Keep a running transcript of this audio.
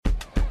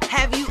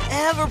Have you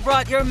ever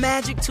brought your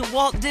magic to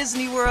Walt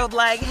Disney World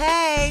like,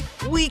 hey,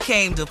 we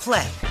came to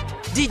play?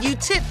 Did you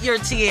tip your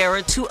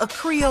tiara to a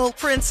Creole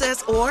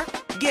princess or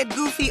get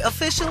goofy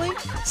officially?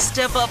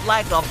 Step up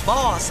like a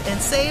boss and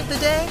save the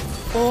day?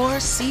 Or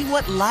see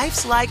what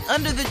life's like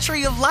under the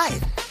tree of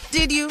life?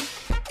 Did you?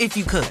 If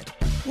you could.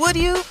 Would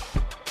you?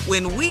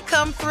 When we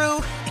come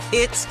through,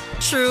 it's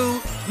true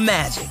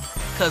magic.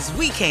 'Cause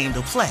we came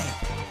to play.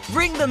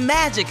 Bring the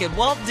magic at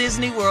Walt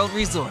Disney World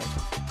Resort.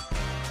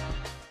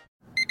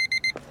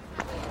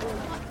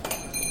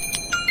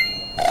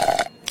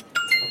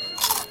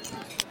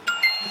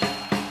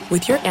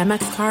 With your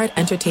Amex card,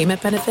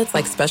 entertainment benefits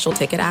like special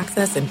ticket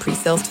access and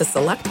pre-sales to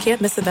select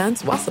can't-miss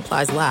events while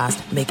supplies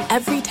last make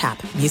every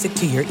tap music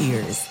to your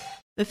ears.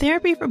 The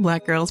Therapy for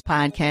Black Girls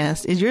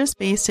podcast is your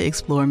space to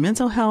explore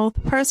mental health,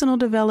 personal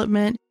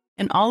development,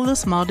 and all of the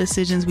small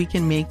decisions we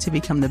can make to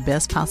become the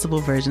best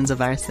possible versions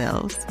of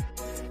ourselves.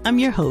 I'm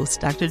your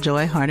host, Dr.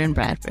 Joy Harden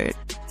Bradford,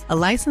 a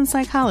licensed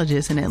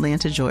psychologist in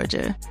Atlanta,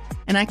 Georgia,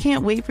 and I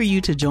can't wait for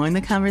you to join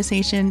the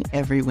conversation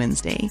every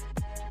Wednesday.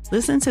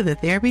 Listen to the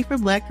Therapy for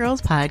Black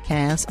Girls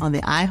podcast on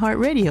the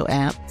iHeartRadio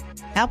app,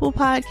 Apple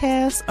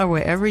Podcasts, or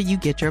wherever you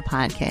get your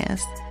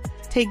podcasts.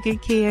 Take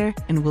good care,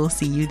 and we'll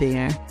see you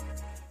there.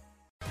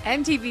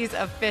 MTV's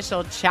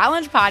official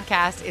Challenge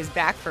podcast is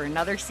back for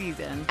another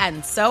season.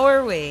 And so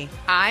are we.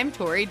 I'm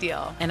Tori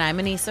Deal. And I'm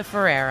Anissa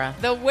Ferreira.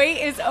 The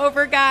wait is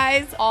over,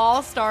 guys.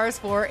 All Stars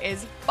 4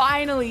 is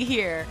finally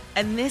here.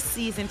 And this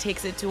season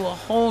takes it to a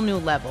whole new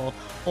level.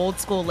 Old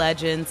school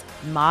legends,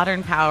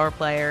 modern power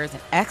players,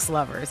 and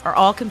ex-lovers are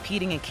all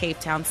competing in Cape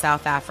Town,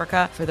 South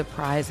Africa for the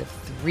prize of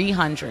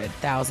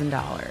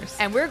 $300,000.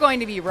 And we're going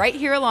to be right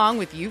here along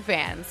with you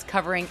fans,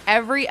 covering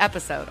every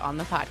episode on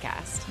the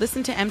podcast.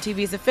 Listen to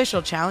MTV's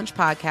official Challenge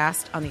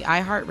podcast on the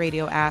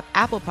iHeartRadio app,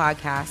 Apple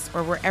Podcasts,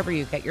 or wherever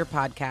you get your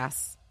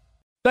podcasts.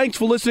 Thanks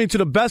for listening to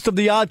the Best of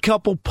the Odd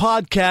Couple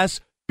podcast.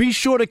 Be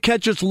sure to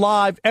catch us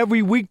live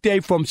every weekday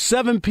from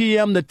 7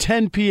 p.m. to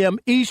 10 p.m.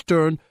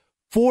 Eastern,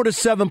 4 to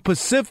 7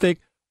 Pacific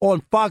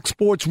on Fox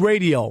Sports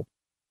Radio.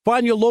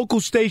 Find your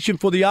local station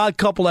for The Odd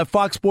Couple at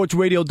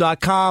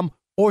foxsportsradio.com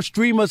or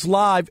stream us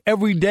live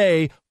every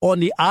day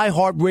on the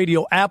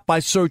iHeartRadio app by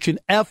searching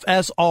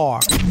FSR.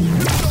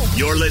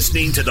 You're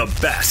listening to the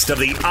Best of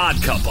The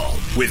Odd Couple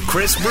with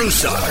Chris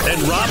Broussard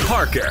and Rob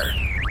Parker.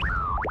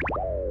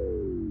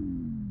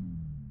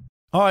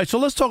 All right, so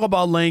let's talk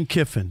about Lane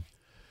Kiffin.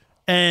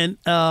 And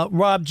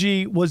Rob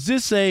G, was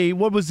this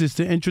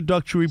the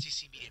introductory?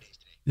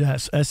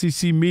 Yes,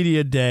 SEC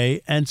Media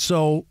Day. And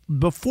so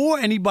before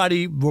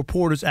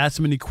reporters asked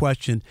him any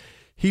question,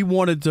 he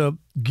wanted to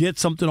get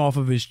something off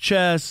of his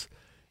chest.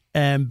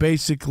 And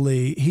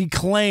basically, he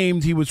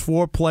claimed he was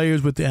for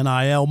players with the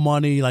NIL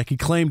money. Like, he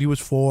claimed he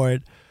was for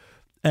it.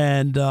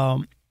 And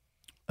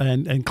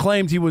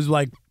claimed he was,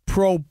 like,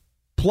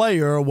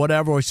 pro-player or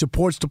whatever, or he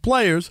supports the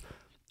players.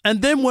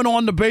 And then went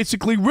on to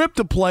basically rip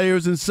the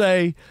players and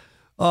say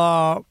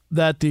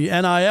that the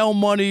NIL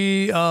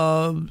money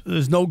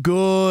is no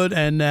good,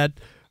 and that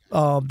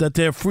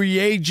they're free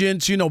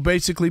agents,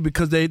 basically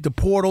because the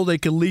portal, they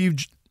can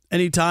leave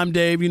anytime,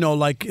 Dave,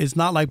 like it's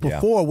not like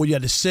before where you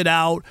had to sit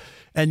out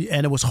and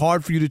it was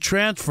hard for you to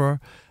transfer.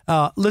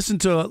 Listen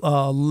to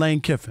Lane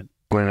Kiffin.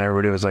 When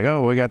everybody was like,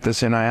 oh, we got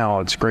this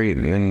NIL, it's great.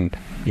 And,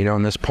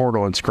 in this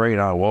portal, it's great.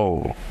 Oh,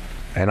 whoa.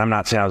 And I'm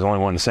not saying I was the only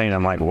one saying,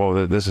 I'm like,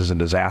 whoa, this is a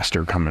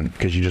disaster coming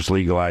because you just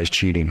legalized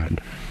cheating.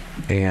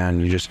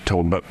 And you just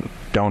told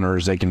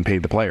donors they can pay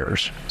the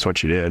players. That's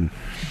what you did.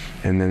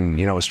 And then,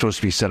 it's supposed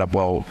to be set up,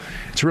 well,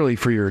 it's really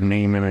for your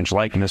name, image,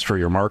 likeness, for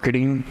your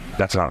marketing.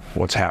 That's not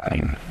what's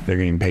happening. They're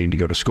getting paid to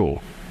go to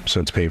school, so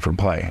it's paid for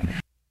play.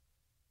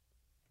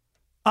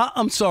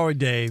 I'm sorry,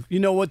 Dave. You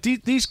know what?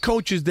 These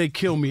coaches, they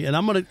kill me. And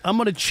I'm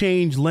gonna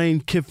change Lane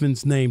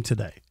Kiffin's name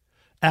today.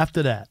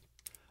 After that,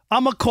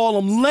 I'm going to call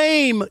him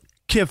Lame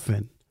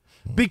Kiffin.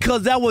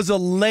 Because that was a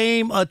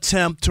lame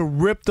attempt to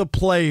rip the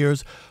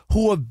players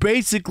who have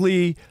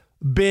basically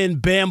been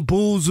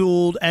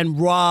bamboozled and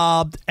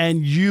robbed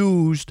and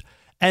used.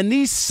 And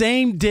these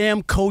same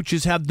damn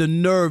coaches have the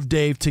nerve,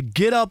 Dave, to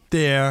get up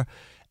there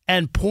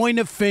and point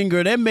a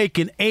finger. They're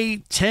making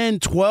 $8, $10,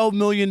 $12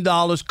 million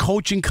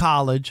coaching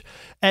college.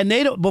 And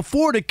they don't,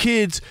 before the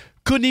kids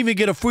couldn't even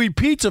get a free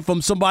pizza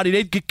from somebody,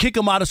 they'd kick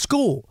them out of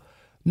school.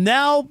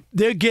 Now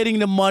they're getting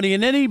the money,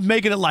 and then he's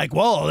making it like,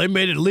 well, they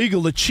made it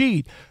legal to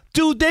cheat.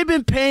 Dude, they've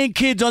been paying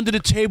kids under the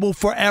table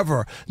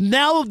forever.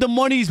 Now the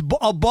money's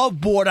above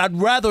board.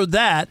 I'd rather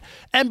that.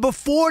 And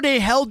before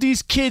they held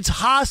these kids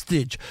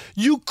hostage,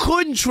 you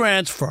couldn't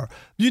transfer.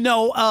 You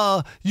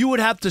would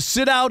have to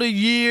sit out a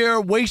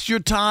year, waste your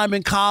time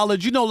in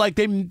college. Like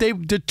they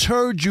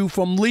deterred you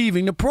from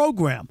leaving the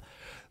program.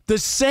 The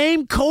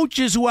same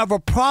coaches who have a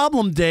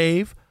problem,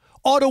 Dave,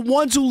 are the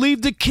ones who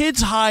leave the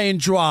kids high and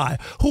dry,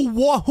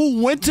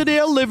 who went to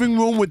their living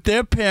room with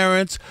their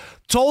parents,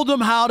 told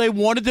them how they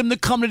wanted them to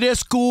come to their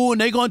school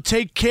and they're going to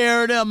take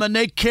care of them and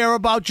they care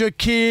about your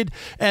kid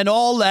and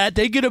all that.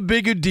 They get a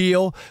bigger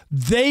deal.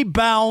 They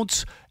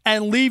bounce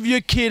and leave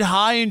your kid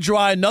high and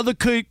dry. Another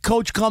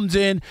coach comes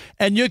in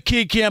and your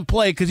kid can't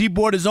play because he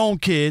brought his own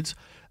kids.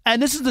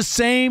 And this is the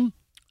same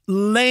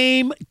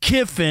Lane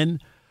Kiffin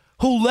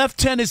who left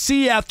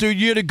Tennessee after a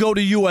year to go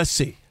to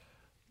USC.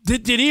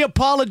 Did he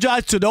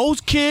apologize to those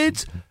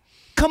kids?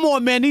 Come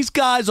on, man. These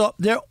guys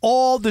they're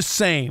all the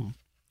same.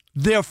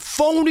 They're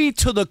phony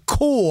to the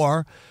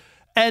core,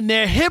 and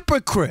they're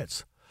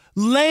hypocrites.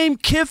 Lane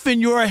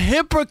Kiffin, you're a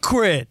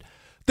hypocrite.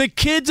 The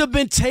kids have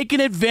been taken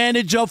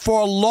advantage of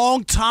for a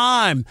long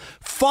time.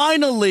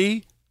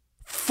 Finally,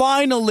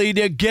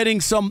 they're getting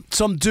some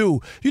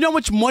due. You know how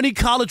much money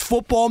college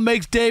football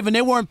makes, Dave? And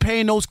they weren't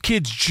paying those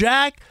kids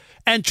jack,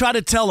 and try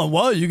to tell them,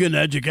 well, you get an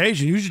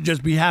education. You should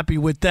just be happy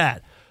with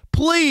that.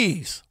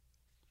 Please.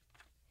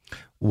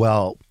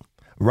 Well,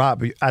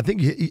 Rob, I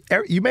think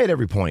you made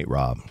every point,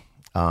 Rob.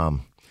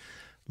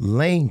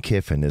 Lane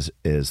Kiffin is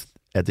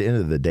at the end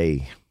of the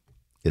day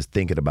is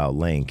thinking about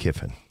Lane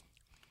Kiffin.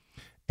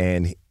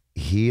 And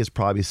he is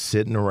probably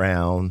sitting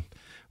around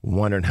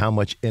wondering how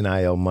much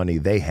NIL money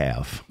they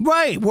have.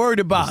 Right, worried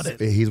about it.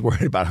 He's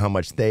worried about how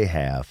much they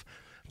have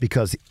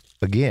because,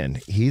 again,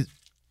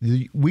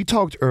 we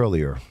talked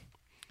earlier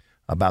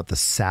about the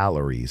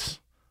salaries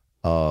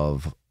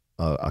of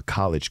a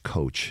college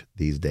coach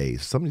these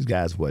days. Some of these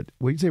guys, what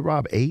do you say,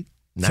 Rob? 8,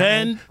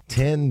 9,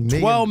 10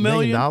 million, $12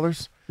 million?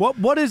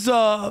 What is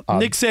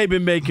Nick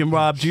Saban making,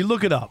 Rob? Do you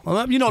look it up?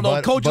 You know,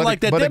 those coaches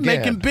like that, they're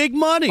making big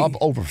money. Up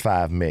over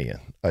 $5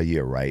 million a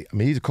year, right? I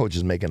mean, these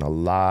coaches making a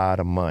lot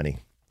of money.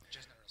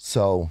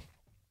 So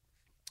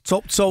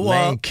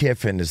Lane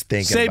Kiffin is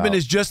thinking Saban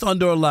is just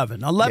under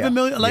 11. 11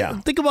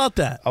 million? Think about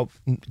that. Oh,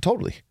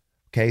 totally.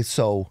 Okay,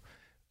 so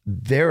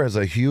there is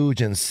a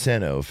huge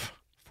incentive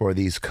for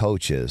these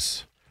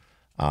coaches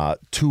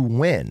to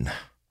win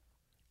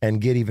and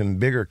get even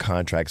bigger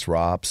contracts,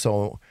 Rob.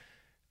 So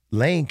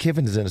Lane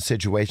Kiffin is in a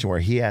situation where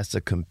he has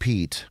to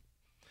compete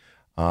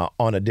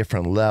on a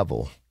different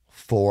level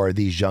for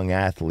these young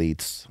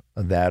athletes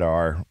that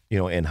are,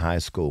 in high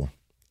school.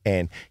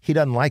 And he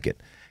doesn't like it.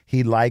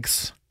 He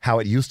likes how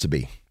it used to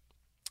be,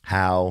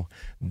 how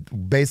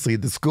basically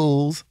the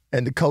schools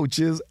and the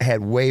coaches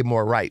had way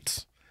more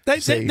rights.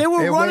 They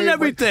were running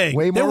everything.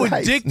 They were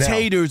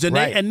dictators, now.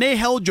 and they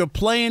held your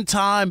playing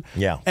time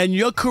and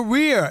your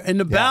career in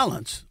the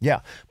balance.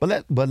 Yeah,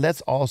 but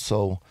let's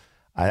also,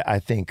 I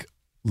think,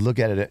 look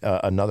at it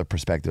another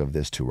perspective of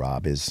this too,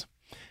 Rob, is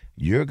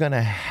you're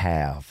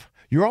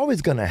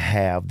always going to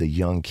have the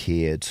young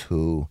kids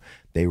who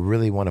they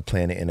really want to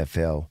play in the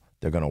NFL.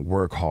 They're going to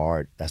work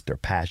hard. That's their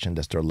passion.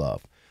 That's their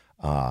love.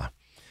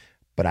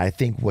 But I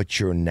think what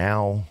you're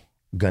now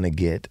going to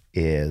get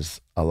is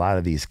a lot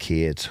of these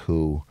kids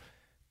who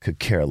could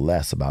care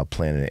less about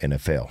playing in the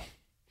NFL.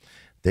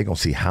 They're going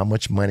to see how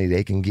much money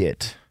they can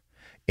get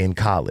in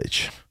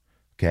college,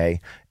 okay?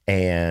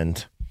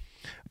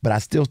 But I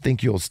still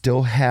think you'll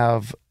still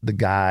have the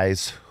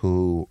guys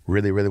who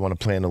really, really want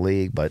to play in the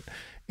league, but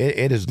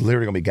it is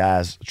literally going to be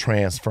guys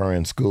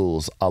transferring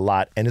schools a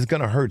lot, and it's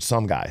going to hurt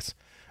some guys.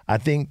 I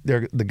think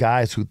they're the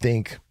guys who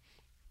think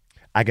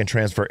I can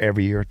transfer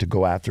every year to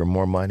go after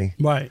more money.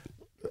 Right.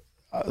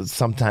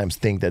 Sometimes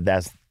think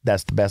that's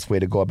the best way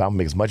to go about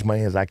make as much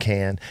money as I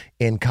can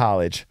in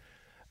college,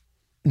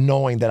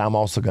 knowing that I'm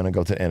also going to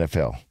go to the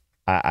NFL.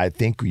 I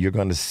think you're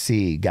going to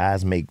see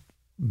guys make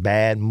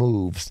bad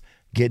moves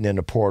getting in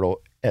the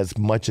portal as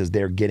much as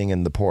they're getting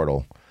in the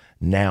portal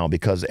now,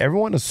 because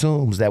everyone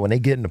assumes that when they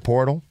get in the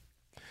portal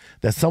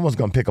that someone's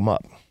going to pick them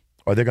up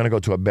or they're going to go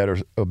to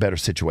a better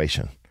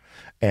situation.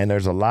 And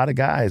there's a lot of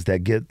guys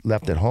that get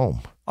left at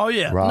home. Oh,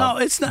 yeah. Rob, no,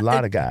 it's not. A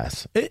lot of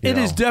guys. It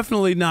is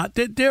definitely not.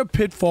 There are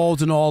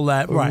pitfalls and all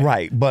that. Right.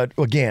 Right. But,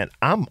 again,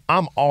 I'm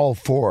all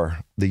for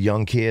the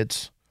young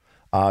kids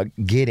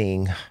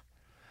getting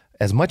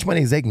as much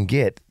money as they can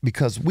get,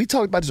 because we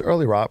talked about this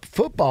earlier, Rob.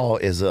 Football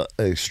is an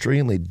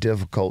extremely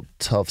difficult,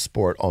 tough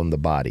sport on the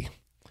body.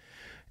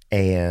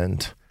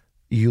 And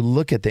you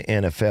look at the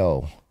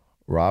NFL,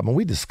 Rob, and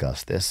we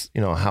discussed this,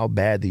 how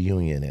bad the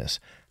union is,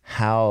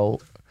 how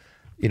 –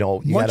 you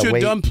once you're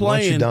done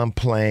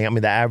playing, I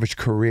mean, the average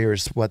career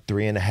is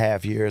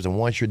 3.5 years, and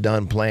once you're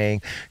done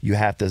playing, you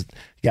got a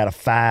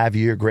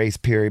 5-year grace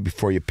period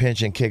before your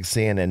pension kicks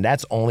in, and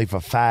that's only for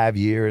 5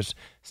 years,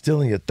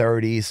 still in your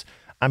 30s.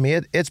 I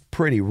mean, it's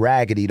pretty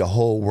raggedy, the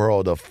whole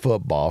world of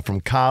football,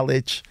 from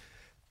college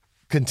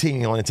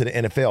continuing on into the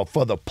NFL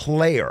for the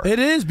player. It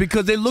is,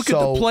 because they look at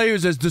the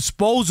players as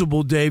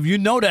disposable, Dave. You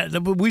know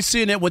that. We've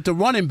seen it with the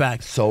running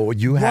backs. So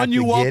you have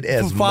to get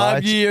as much. For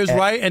 5 years,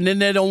 right? And then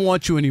they don't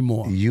want you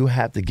anymore. You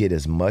have to get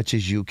as much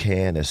as you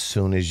can as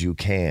soon as you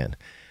can,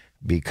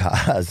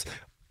 because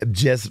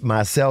just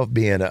myself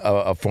being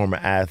a former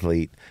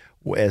athlete,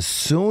 as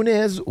soon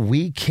as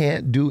we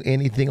can't do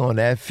anything on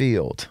that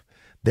field,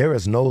 there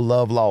is no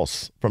love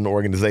lost from the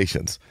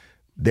organizations.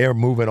 They're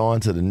moving on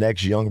to the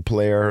next young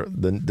player,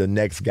 the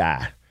next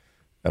guy.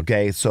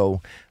 Okay,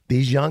 so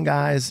these young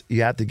guys,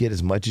 you have to get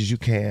as much as you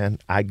can.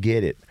 I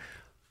get it.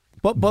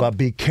 But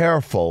be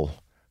careful,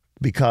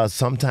 because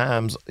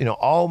sometimes,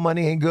 all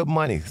money ain't good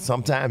money.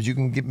 Sometimes you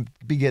can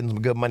be getting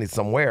some good money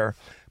somewhere,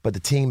 but the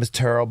team is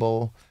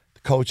terrible.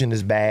 The coaching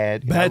is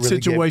bad. Bad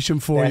situation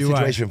for you. Bad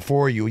situation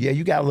for you. Yeah,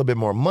 you got a little bit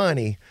more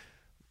money,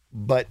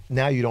 but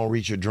now you don't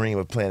reach your dream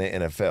of playing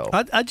in the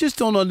NFL. I just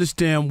don't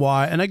understand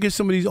why. And I guess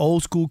some of these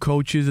old school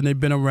coaches, and they've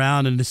been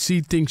around, and to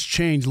see things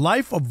change.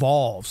 Life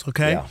evolves,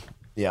 okay?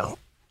 Yeah.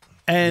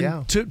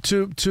 And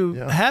to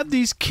have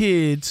these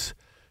kids,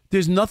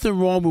 there's nothing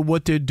wrong with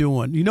what they're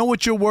doing. You know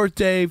what you're worth,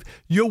 Dave?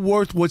 You're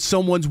worth what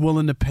someone's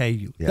willing to pay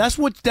you. Yeah. That's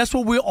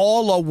what we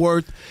all are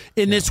worth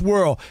in this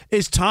world.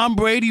 Is Tom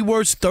Brady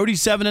worth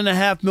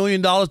 $37.5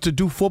 million to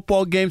do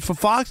football games for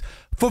Fox?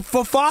 For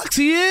Fox,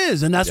 he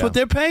is, and that's what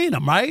they're paying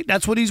him, right?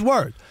 That's what he's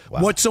worth.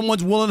 Wow. What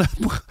someone's willing to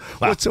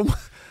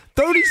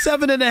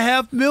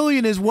 $37.5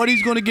 million is what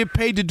he's going to get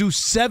paid to do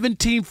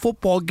 17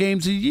 football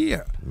games a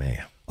year.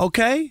 Man.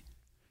 Okay?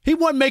 He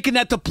wasn't making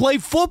that to play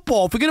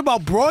football. Forget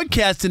about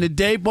broadcasting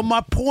today. But my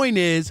point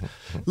is,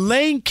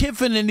 Lane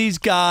Kiffin and these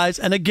guys,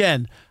 and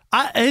again,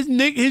 his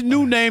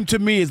new name to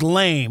me is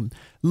Lame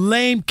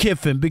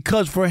Kiffin,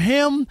 because for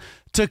him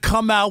to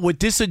come out with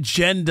this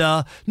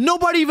agenda,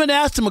 nobody even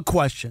asked him a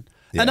question.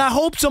 Yeah. And I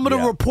hope some of the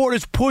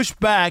reporters pushed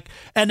back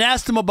and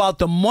asked him about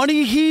the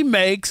money he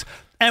makes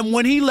and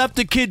when he left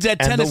the kids at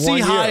Tennessee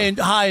high and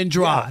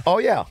dry. Yeah. Oh,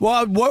 yeah.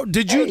 Well, what,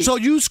 did you? Hey. So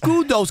you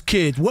screwed those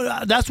kids.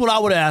 That's what I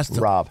would ask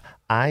them. Rob,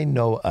 I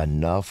know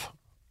enough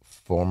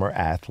former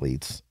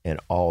athletes in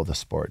all the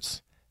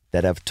sports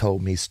that have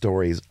told me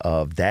stories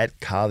of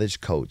that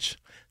college coach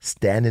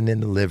standing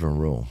in the living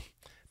room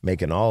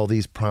making all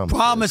these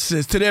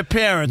promises to their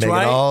parents, making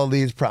right? all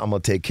these promises. I'm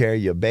going to take care of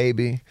your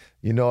baby.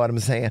 You know what I'm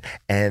saying?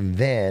 And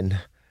then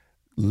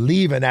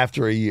leaving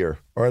after a year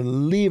or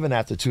leaving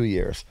after 2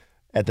 years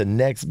at the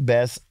next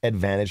best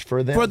advantage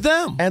for them. For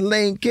them. And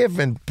Lane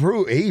Kiffin,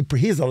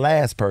 he's the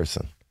last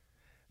person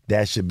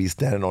that should be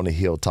standing on the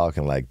hill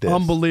talking like this.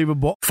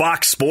 Unbelievable.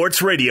 Fox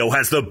Sports Radio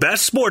has the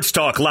best sports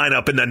talk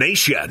lineup in the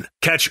nation.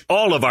 Catch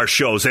all of our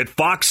shows at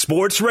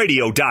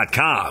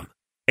foxsportsradio.com.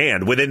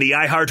 And within the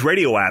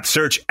iHeartRadio app,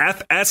 search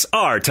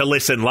FSR to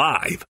listen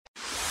live.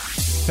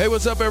 Hey,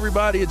 what's up,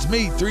 everybody? It's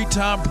me,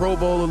 three-time Pro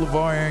Bowler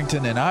LeVar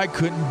Arrington, and I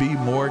couldn't be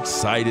more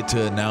excited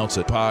to announce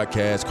a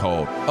podcast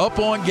called Up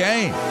On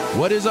Game.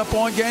 What is Up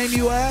On Game,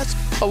 you ask?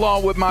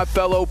 Along with my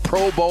fellow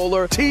Pro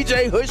Bowler,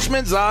 TJ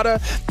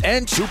Houshmandzadeh,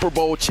 and Super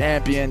Bowl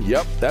champion,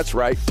 yep, that's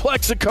right,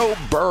 Plexico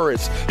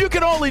Burress. You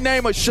can only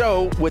name a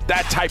show with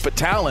that type of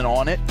talent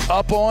on it.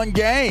 Up On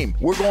Game.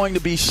 We're going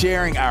to be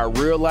sharing our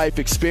real-life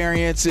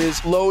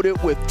experiences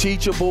loaded with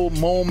teachable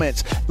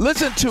moments.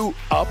 Listen to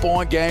Up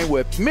On Game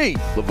with me,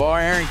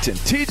 LeVar Arrington,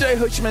 TJ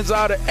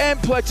Houshmandzadeh, and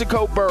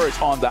Plexico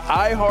Burress on the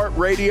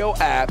iHeartRadio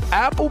app,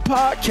 Apple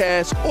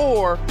Podcasts,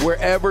 or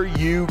wherever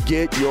you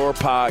get your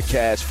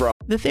podcasts from.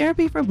 The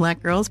Therapy for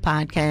Black Girls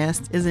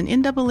podcast is an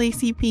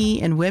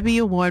NAACP and Webby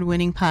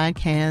Award-winning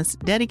podcast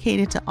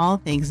dedicated to all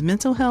things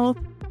mental health,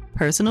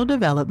 personal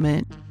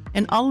development,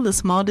 and all of the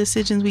small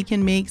decisions we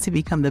can make to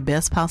become the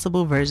best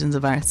possible versions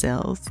of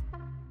ourselves.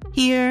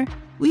 Here,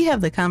 we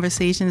have the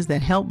conversations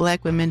that help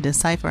Black women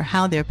decipher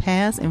how their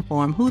past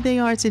inform who they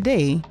are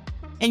today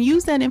and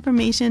use that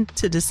information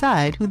to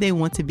decide who they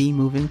want to be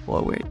moving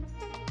forward.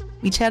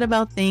 We chat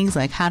about things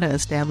like how to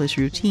establish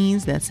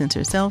routines that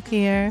center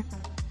self-care,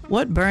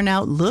 what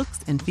burnout looks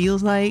and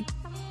feels like,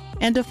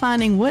 and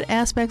defining what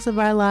aspects of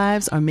our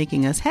lives are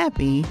making us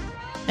happy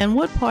and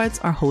what parts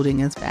are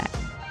holding us back.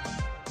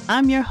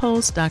 I'm your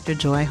host, Dr.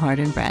 Joy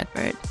Harden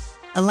Bradford,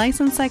 a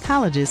licensed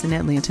psychologist in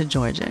Atlanta,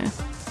 Georgia,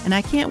 and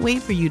I can't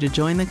wait for you to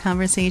join the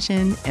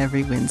conversation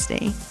every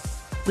Wednesday.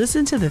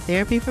 Listen to the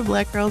Therapy for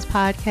Black Girls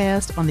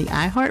podcast on the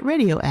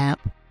iHeartRadio app,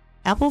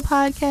 Apple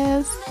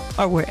Podcasts,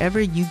 or wherever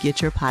you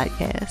get your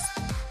podcasts.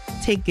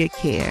 Take good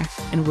care,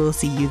 and we'll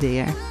see you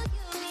there.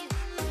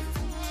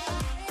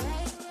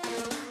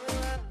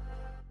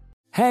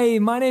 Hey,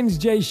 my name's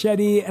Jay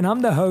Shetty, and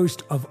I'm the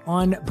host of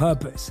On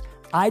Purpose.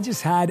 I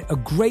just had a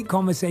great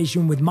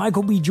conversation with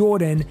Michael B.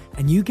 Jordan,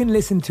 and you can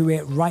listen to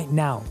it right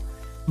now.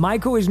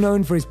 Michael is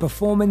known for his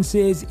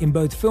performances in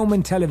both film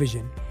and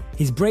television.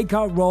 His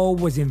breakout role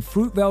was in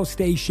Fruitvale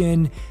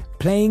Station,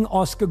 playing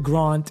Oscar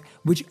Grant,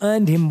 which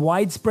earned him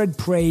widespread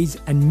praise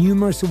and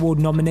numerous award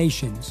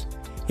nominations.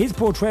 His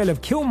portrayal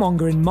of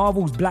Killmonger in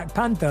Marvel's Black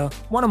Panther,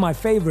 one of my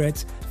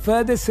favorites,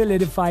 further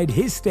solidified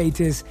his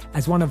status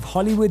as one of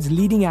Hollywood's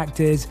leading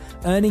actors,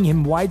 earning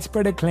him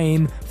widespread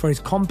acclaim for his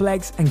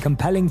complex and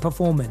compelling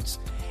performance.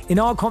 In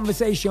our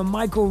conversation,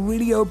 Michael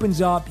really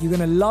opens up. You're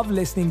going to love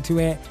listening to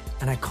it,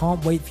 and I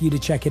can't wait for you to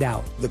check it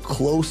out. The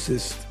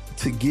closest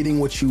to getting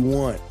what you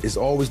want is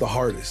always the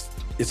hardest.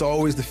 It's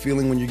always the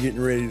feeling when you're getting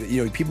ready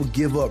to, people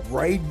give up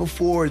right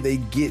before they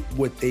get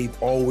what they've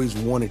always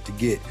wanted to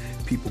get.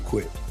 People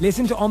quit.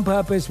 Listen to On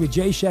Purpose with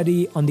Jay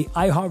Shetty on the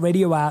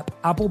iHeartRadio app,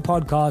 Apple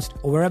Podcast,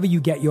 or wherever you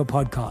get your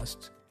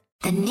podcasts.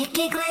 The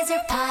Nikki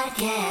Glazer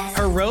Podcast.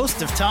 Her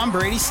roast of Tom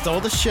Brady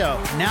stole the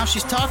show. Now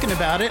she's talking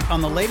about it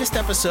on the latest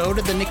episode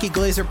of the Nikki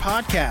Glazer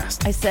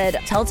Podcast. I said,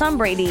 tell Tom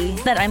Brady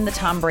that I'm the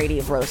Tom Brady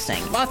of roasting.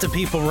 Lots of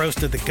people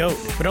roasted the GOAT,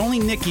 but only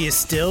Nikki is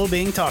still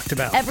being talked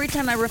about. Every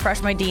time I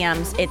refresh my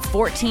DMs, it's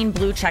 14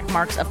 blue check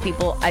marks of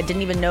people I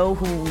didn't even know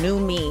who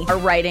knew me are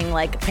writing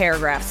like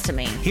paragraphs to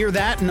me. Hear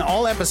that in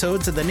all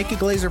episodes of the Nikki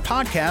Glazer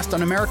Podcast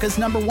on America's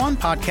 #1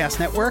 podcast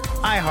network,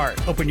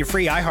 iHeart. Open your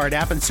free iHeart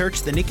app and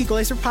search the Nikki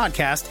Glazer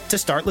Podcast to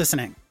start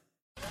listening.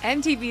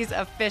 MTV's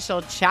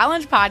official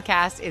Challenge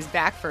podcast is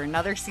back for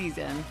another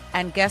season.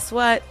 And guess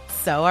what?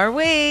 So are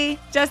we.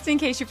 Just in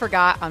case you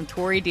forgot, I'm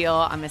Tori Deal.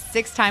 I'm a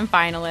 6-time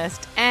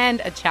finalist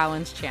and a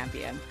Challenge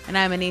champion. And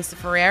I'm Anissa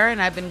Ferreira,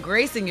 and I've been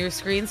gracing your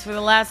screens for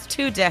the last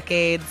 2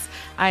 decades.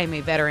 I am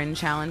a veteran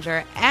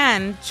challenger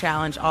and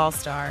Challenge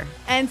All-Star.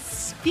 And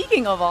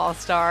speaking of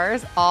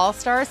All-Stars,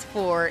 All-Stars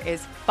 4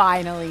 is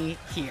finally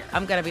here.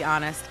 I'm going to be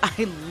honest.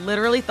 I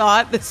literally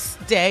thought this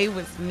day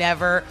was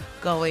never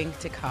going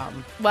to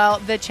come. Well,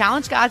 the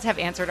Challenge gods have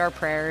answered our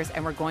prayers,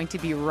 and we're going to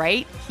be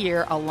right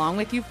here along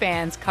with you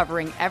fans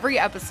covering every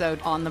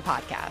episode on the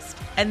podcast.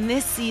 And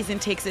this season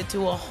takes it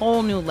to a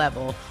whole new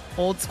level.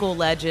 Old school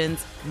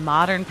legends,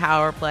 modern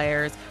power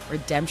players,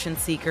 redemption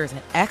seekers,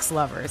 and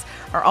ex-lovers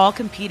are all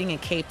competing in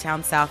Cape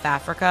Town, South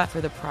Africa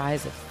for the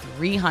prize of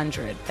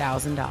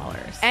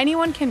 $300,000.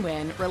 Anyone can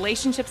win,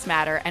 relationships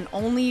matter, and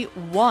only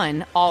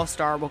one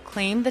All-Star will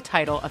claim the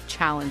title of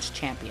Challenge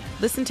champion.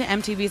 Listen to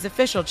MTV's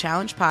official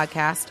Challenge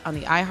podcast on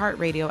the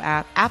iHeartRadio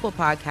app, Apple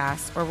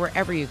Podcasts, or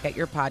wherever you get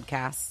your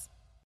podcasts.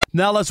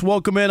 Now let's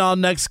welcome in our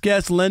next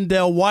guest,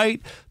 LenDale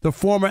White, the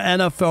former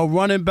NFL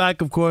running back.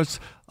 Of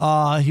course,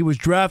 he was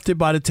drafted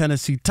by the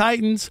Tennessee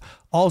Titans,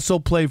 also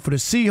played for the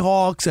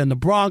Seahawks and the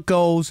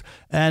Broncos,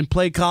 and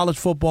played college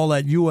football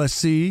at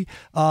USC.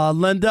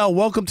 LenDale,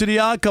 welcome to the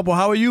Odd Couple.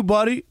 How are you,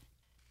 buddy?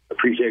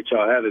 Appreciate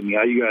y'all having me.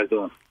 How you guys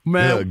doing?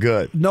 Man,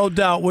 good. No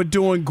doubt. We're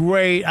doing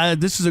great.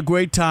 This is a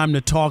great time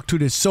to talk to.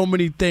 There's so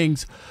many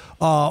things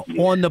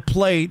on the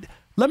plate.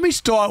 Let me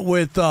start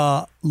with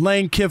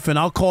Lane Kiffin.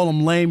 I'll call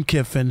him Lame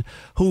Kiffin,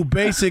 who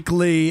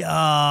basically,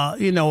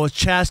 is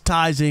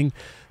chastising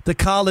the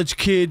college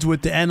kids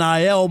with the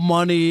NIL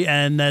money,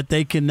 and that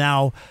they can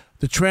now,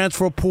 the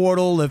transfer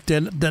portal, if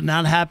they're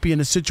not happy in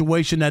the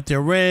situation that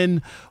they're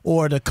in,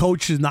 or the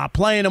coach is not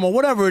playing them, or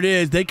whatever it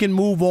is, they can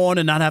move on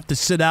and not have to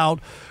sit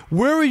out.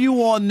 Where are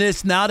you on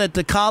this now that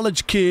the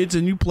college kids,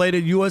 and you played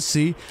at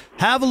USC,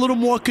 have a little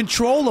more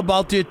control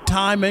about their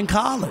time in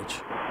college?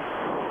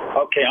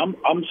 Okay,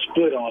 I'm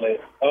split on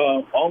it.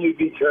 Only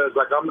because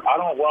I don't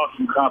run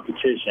from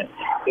competition.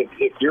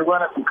 If you're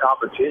running from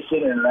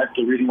competition and that's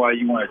the reason why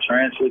you want to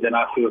transfer, then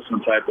I feel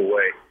some type of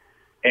way.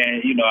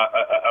 And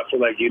I feel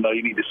like you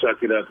need to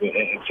suck it up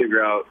and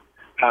figure out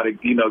how to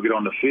get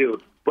on the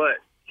field. But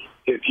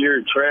if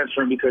you're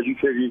transferring because you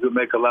figure you could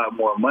make a lot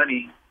more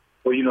money,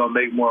 or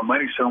make more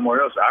money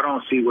somewhere else, I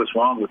don't see what's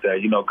wrong with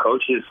that.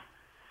 Coaches,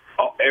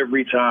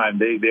 every time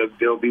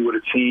they'll be with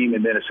a team,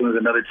 and then as soon as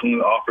another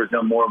team offers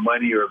them more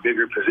money or a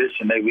bigger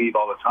position, they leave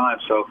all the time.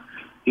 So,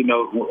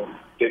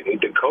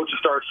 the coaches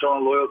start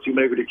showing loyalty,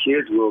 maybe the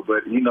kids will,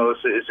 but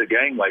it's a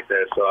game like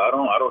that. So I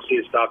don't see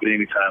it stopping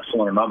anytime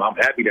soon. And I'm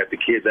happy that the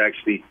kids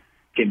actually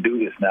can do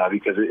this now,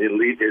 because it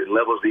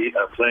levels the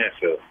playing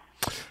field.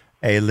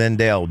 Hey,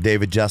 LenDale,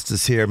 David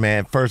Justice here,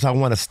 man. First, I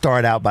want to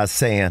start out by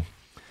saying,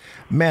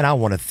 man, I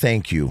want to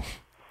thank you.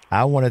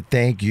 I want to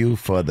thank you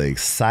for the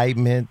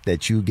excitement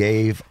that you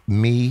gave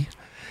me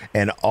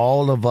and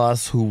all of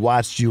us who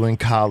watched you in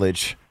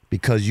college,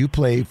 because you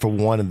played for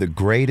one of the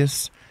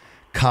greatest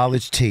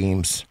college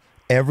teams.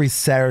 Every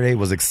Saturday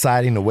was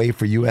exciting to wait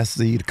for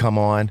USC to come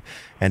on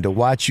and to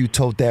watch you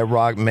tote that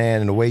rock,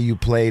 man, and the way you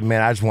played,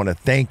 man. I just want to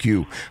thank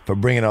you for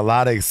bringing a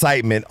lot of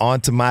excitement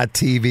onto my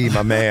TV,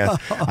 my man.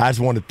 I just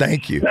want to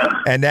thank you.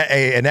 And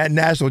that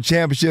national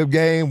championship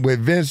game with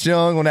Vince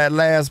Young on that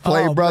last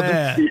play,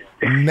 brother.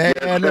 Man,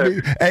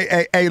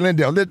 hey,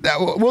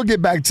 LenDale, we'll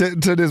get back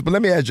to this, but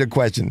let me ask you a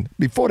question.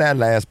 Before that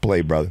last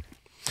play, brother,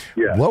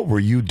 what were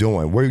you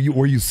doing? Were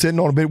you sitting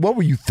on a bench? What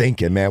were you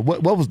thinking, man?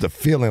 What was the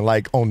feeling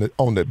like on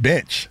the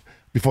bench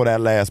before that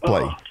last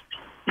play?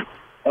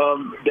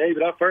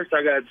 David, first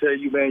I gotta tell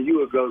you, man,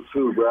 you a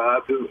go-to, bro. I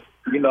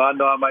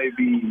know I might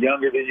be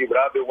younger than you, but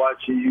I've been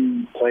watching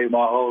you play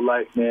my whole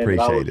life, man.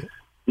 Appreciate it.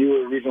 You were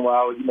the reason why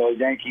I was,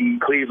 Yankee,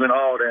 Cleveland,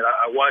 all that.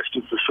 I watched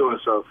you for sure,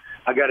 so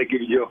I got to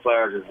give you your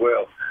flowers as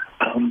well.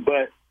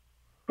 But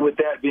with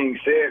that being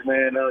said,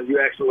 man, you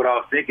asked me what I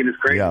was thinking. It's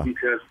crazy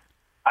because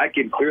I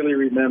can clearly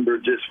remember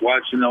just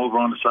watching over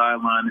on the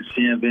sideline and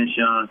seeing Vince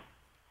Young,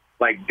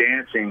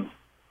 dancing,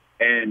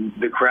 and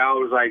the crowd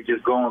was,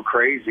 just going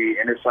crazy.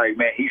 And it's like,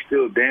 man, he's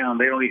still down.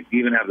 They don't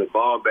even have the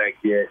ball back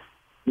yet.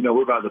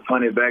 We're about to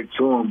punt it back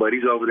to him, but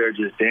he's over there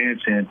just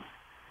dancing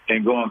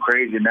and going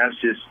crazy. And that's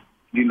just,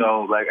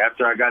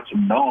 after I got to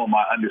know him,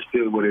 I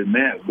understood what it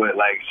meant. But,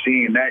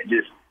 seeing that,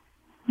 just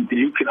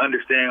you can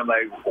understand,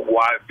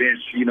 why Vince,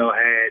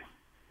 had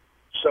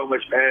so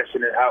much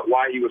passion and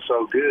why he was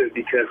so good,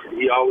 because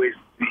he always,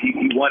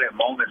 he wanted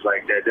moments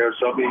like that. There were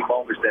so many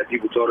moments that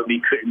people told him he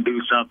couldn't do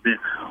something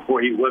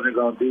or he wasn't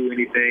going to do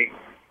anything.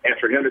 And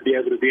for him to be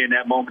able to be in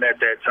that moment at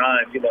that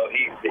time, he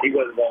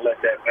wasn't going to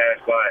let that pass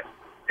by,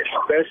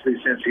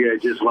 especially since he had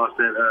just lost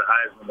that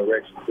Heisman to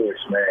Reggie Bush,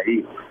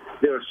 man.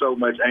 There was so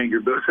much anger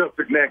built up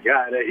in that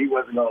guy that he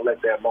wasn't going to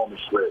let that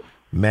moment slip.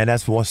 Man,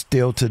 that's one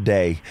still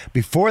today.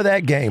 Before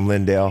that game,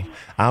 Lindell,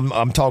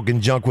 I'm talking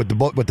junk with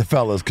the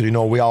fellas because,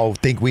 we all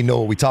think we know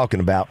what we're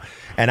talking about.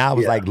 And I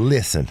was like,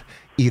 listen,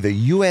 either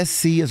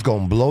USC is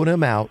going to blow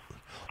them out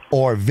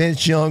or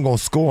Vince Young going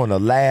to score on the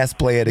last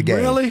play of the game.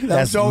 Really?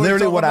 That's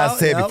literally what I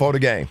said before the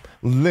game.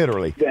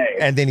 Literally. Dang.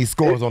 And then he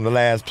scores on the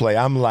last play.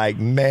 I'm like,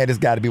 man, it's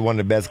got to be one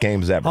of the best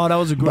games ever. Oh, that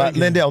was a great But,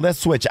 game. Lindell, let's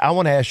switch. I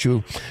want to ask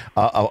you,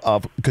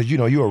 because,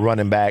 you're a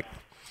running back,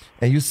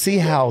 and you see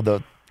how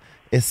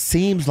it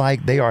seems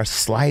like they are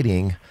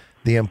sliding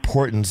the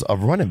importance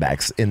of running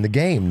backs in the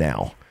game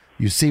now.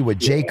 You see with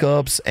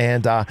Jacobs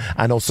and I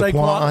know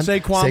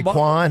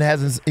Saquon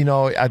hasn't.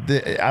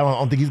 I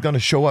don't think he's going to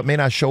show up. May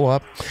not show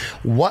up.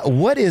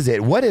 What is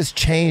it? What has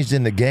changed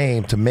in the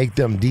game to make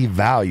them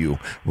devalue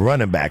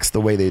running backs the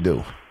way they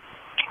do?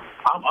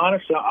 I'm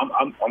honestly,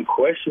 I'm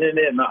questioning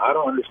it, and I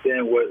don't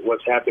understand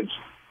what's happened.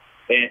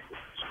 And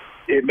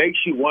it makes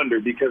you wonder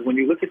because when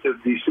you look at the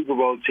Super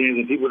Bowl teams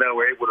and people that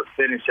were able to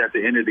finish at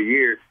the end of the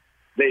year,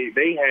 they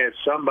had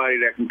somebody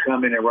that can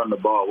come in and run the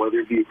ball, whether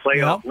it be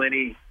playoff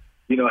Lenny.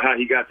 How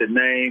he got the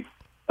name.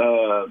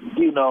 I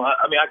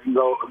can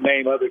go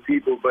name other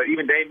people, but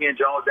even Damian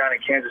Jones down in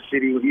Kansas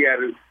City,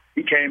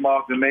 he came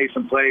off and made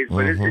some plays.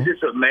 But it's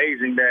just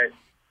amazing that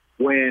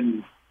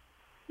when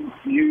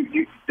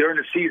you during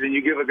the season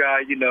you give a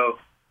guy,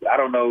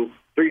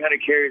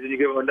 300 carries and you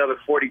give him another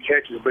 40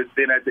 catches, but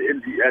then at the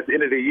end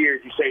of the year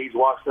you say he's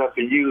washed up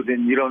and used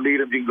and you don't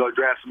need him. You can go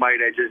draft somebody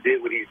that just did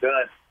what he's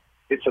done.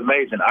 It's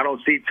amazing. I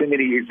don't see too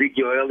many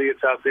Ezekiel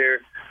Elliott's out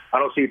there. I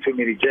don't see too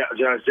many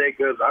Josh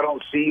Jacobs. I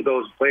don't see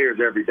those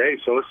players every day.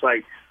 So it's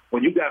like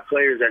when you got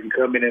players that can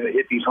come in and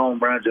hit these home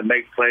runs and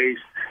make plays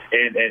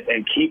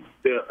and keep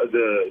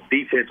the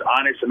defense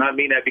honest, and I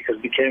mean that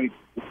because we turned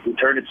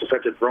into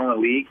such a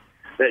throwing league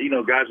that,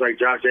 guys like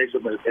Josh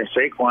Jacobs and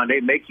Saquon,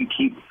 they make you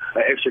keep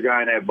an extra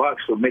guy in that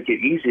box to make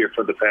it easier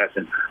for the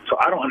passing. So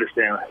I don't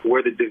understand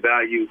where the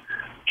devalue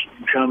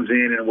comes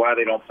in and why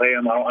they don't play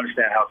them. I don't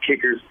understand how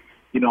kickers –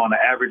 on the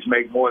average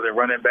make more than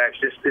running backs.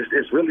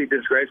 It's really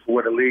disgraceful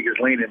where the league is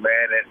leaning,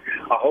 man. And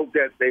I hope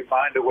that they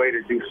find a way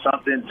to do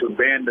something to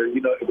band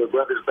the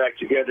brothers back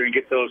together and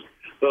get those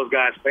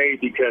guys paid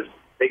because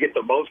they get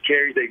the most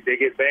carries, they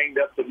get banged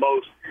up the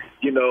most,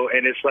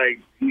 and it's like,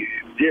 I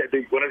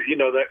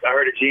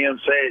heard a GM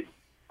say,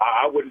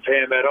 I wouldn't pay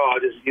him at all. I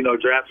just,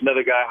 draft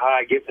another guy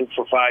high, get him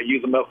for 5,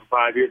 use him up for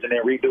 5 years, and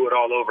then redo it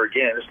all over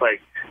again. It's like,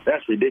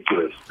 that's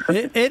ridiculous.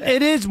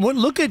 It is.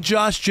 Look at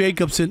Josh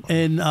Jacobs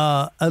in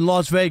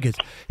Las Vegas.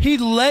 He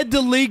led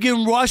the league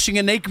in rushing,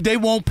 and they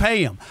won't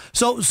pay him.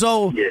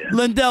 So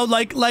Lindell,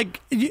 like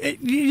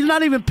you're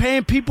not even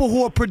paying people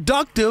who are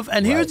productive.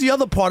 And here's the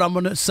other part I'm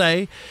going to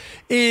say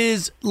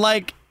is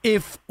like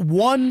if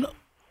one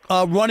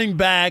running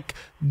back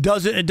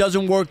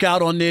doesn't work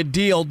out on their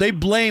deal, they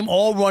blame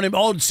all running.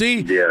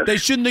 They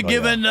shouldn't have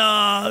given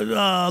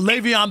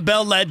Le'Veon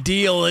Bell that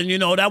deal, and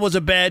that was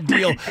a bad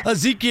deal.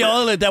 Ezekiel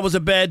Elliott, that was a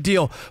bad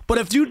deal. But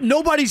if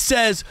nobody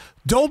says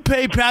don't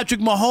pay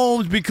Patrick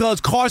Mahomes because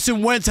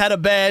Carson Wentz had a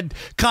bad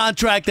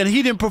contract and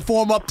he didn't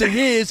perform up to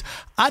his,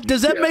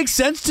 does that make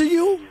sense to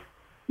you?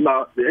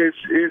 No,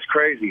 it's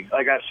crazy.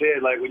 Like I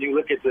said, like when you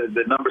look at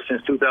the numbers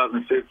since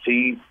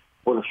 2015.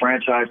 What the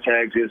franchise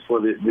tags is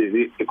for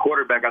the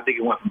quarterback, I think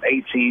it went from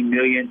 $18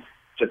 million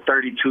to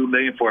 $32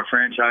 million for a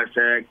franchise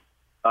tag.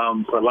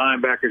 For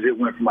linebackers, it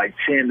went from like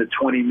 $10 to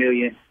 $20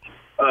 million.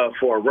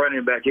 For a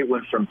running back, it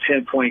went from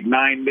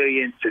 $10.9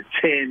 million to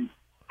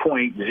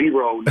 $10.09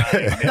 million.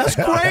 That's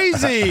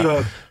crazy.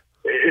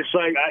 It's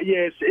like,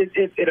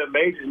 it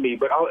amazes me.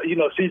 But,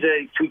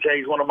 CJ 2K,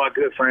 he's one of my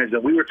good friends,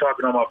 and we were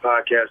talking on my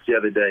podcast the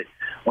other day.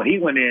 When he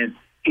went in,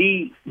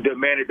 he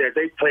demanded that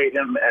they played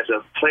him as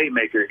a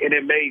playmaker, and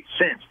it made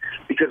sense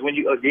because when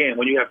you have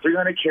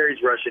 300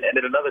 carries rushing and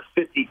then another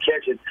 50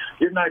 catching,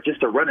 you're not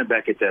just a running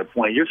back at that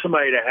point. You're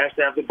somebody that has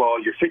to have the ball.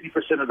 You're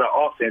 50% of the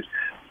offense.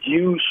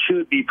 You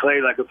should be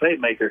played like a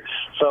playmaker.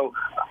 So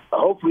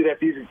hopefully that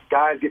these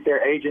guys get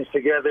their agents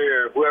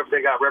together or whoever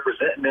they got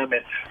representing them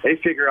and they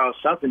figure out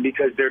something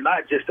because they're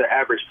not just an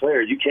average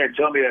player. You can't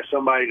tell me that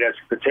somebody that's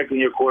protecting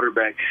your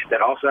quarterback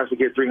that also has to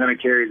get 300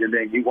 carries and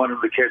then you want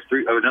him to catch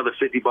another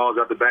 50 balls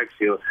out the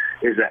backfield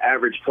is an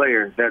average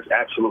player. That's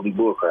absolutely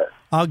bullcrap.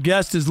 Our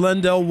guest is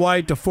Lindell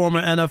White, the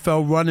former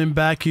NFL running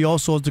back. He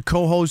also is the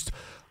co-host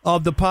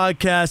of the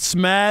podcast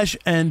Smash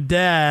and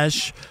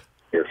Dash.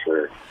 Yes,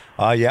 sir.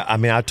 Yeah, I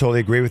mean, I totally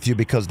agree with you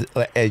because,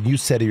 as you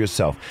said it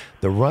yourself,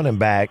 the running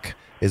back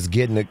is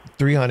getting the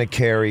 300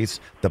 carries,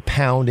 the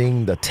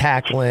pounding, the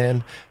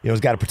tackling. He's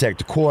got to protect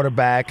the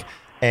quarterback.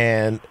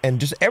 And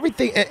just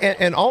everything,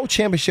 and all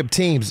championship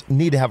teams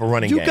need to have a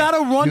running game. You gotta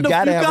run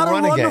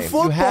the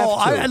football.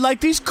 I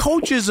like these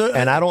coaches.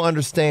 And I don't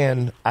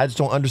understand. I just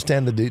don't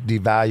understand the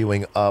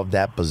devaluing of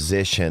that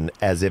position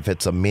as if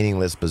it's a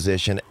meaningless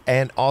position,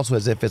 and also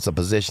as if it's a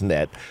position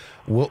that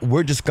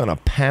we're just gonna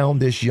pound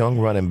this young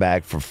running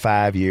back for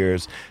 5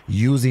 years,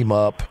 use him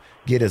up,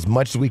 get as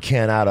much as we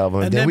can out of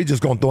him, and then we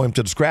just gonna throw him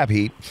to the scrap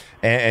heap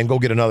and go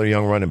get another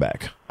young running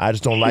back. I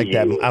just don't like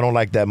that. I don't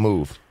like that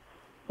move.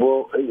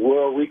 Well,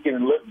 we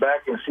can look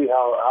back and see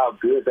how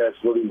good that's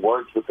really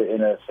worked with the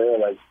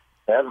NFL. Like,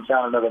 I haven't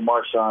found another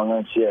Marshawn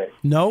Lynch yet.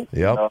 No.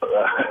 Yep.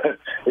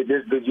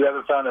 Did you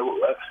ever find that?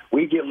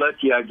 We get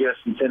lucky, I guess,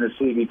 in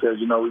Tennessee because,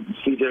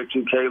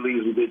 CJ2K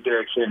leaves, we get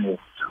Derrick Henry.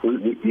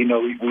 We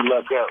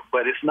luck up.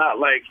 But it's not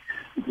like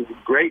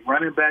great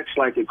running backs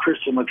like a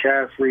Christian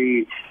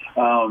McCaffrey,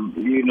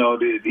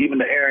 even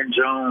the Aaron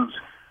Jones.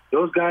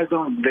 Those guys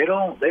don't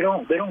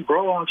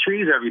grow on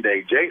trees every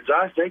day.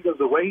 Josh Jacobs,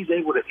 the way he's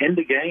able to end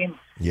the game,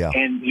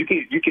 and you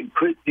can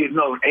put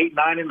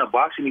 8-9 in the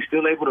box and he's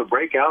still able to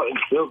break out and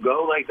still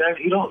go like that.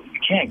 You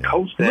can't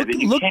coach that.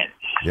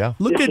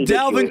 Look at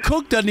Dalvin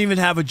Cook doesn't even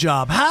have a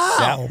job.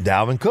 How?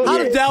 Dalvin Cook. How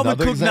did Dalvin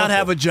Cook not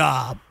have a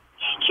job?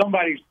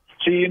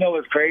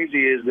 What's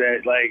crazy is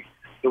that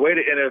the way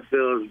the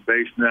NFL is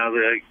based now,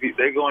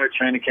 they go into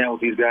training camp with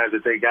these guys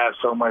that they got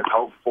so much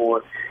hope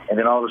for, and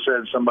then all of a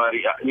sudden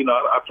somebody,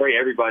 I pray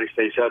everybody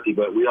stays healthy,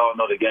 but we all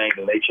know the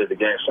nature of the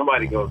game.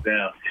 Somebody goes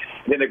down,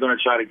 and then they're going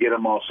to try to get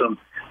them on some,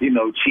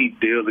 cheap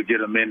deal to get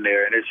them in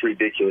there, and it's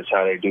ridiculous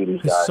how they do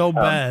these guys. It's so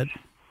bad.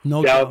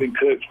 Dalvin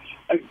Cook.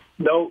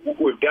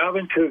 With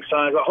Dalvin Cook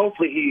signs,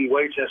 hopefully he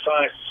waits and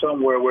signs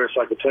somewhere where it's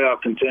like a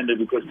playoff contender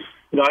because,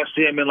 I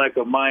see him in like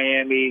a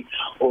Miami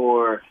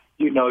or –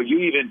 you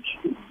even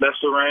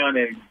mess around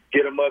and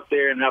get them up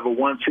there and have a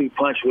 1-2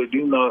 punch with,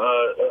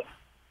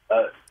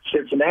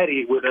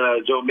 Cincinnati with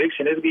Joe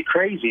Mixon. It'd be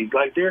crazy.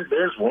 Like there's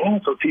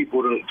room for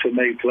people to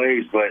make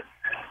plays, but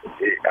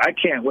I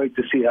can't wait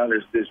to see how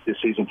this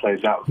season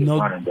plays out with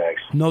running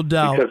backs. No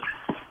doubt. Because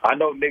I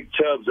know Nick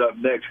Chubb's up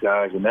next,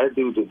 guys, and that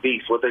dude's a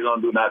beast. What they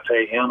gonna do? Not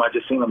pay him? I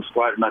just seen him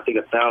squatting, I think,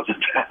 1,000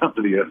 pounds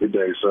the other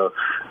day. So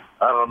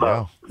I don't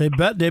know.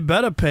 Wow. They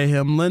better pay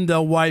him.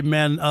 Lindell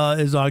Whiteman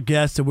is our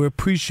guest, and we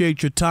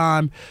appreciate your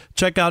time.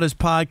 Check out his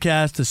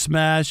podcast, the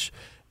Smash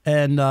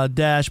and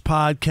Dash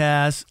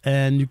Podcast,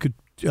 and you could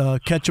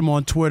catch him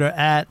on Twitter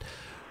at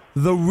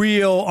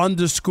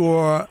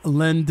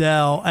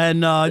 @TheReal_Lindell.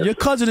 And your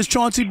cousin is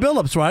Chauncey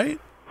Billups, right?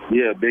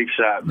 Yeah, Big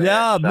Shot, man.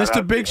 Yeah, Shout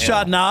Mr. Big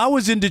Shot. Now, I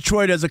was in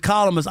Detroit as a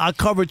columnist. I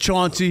covered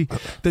Chauncey,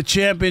 the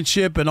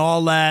championship, and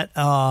all that.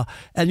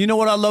 And you know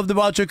what I loved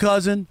about your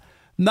cousin?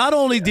 Not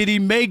only did he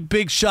make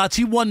big shots,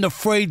 he wasn't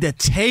afraid to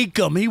take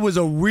them. He was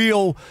a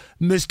real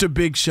Mr.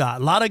 Big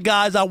Shot. A lot of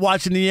guys I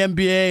watch in the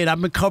NBA, and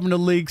I've been covering the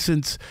league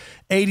since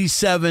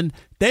 '87.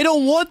 They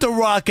don't want the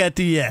rock at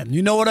the end.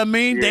 You know what I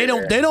mean? Yeah.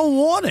 They don't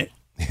want it.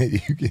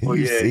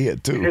 you see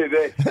it too.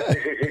 It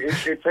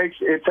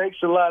takes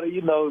a lot of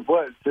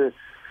to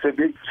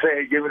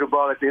say give me the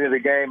ball at the end of the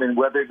game, and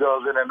whether it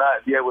goes in or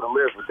not, be able to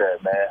live with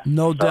that, man.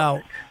 No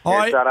doubt. All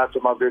right. Shout out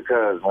to my big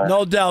cousin, man.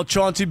 No doubt,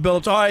 Chauncey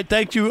Billups. All right,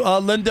 thank you,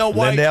 Lindell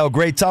White. Lindell,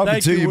 great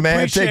talking to you,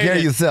 man. Take care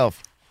of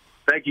yourself.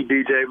 Thank you,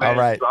 DJ, man. All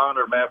right. It's an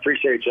honor, man.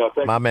 Appreciate y'all.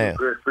 Thank my you. Man.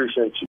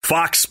 Appreciate you.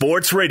 Fox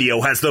Sports Radio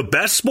has the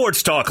best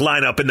sports talk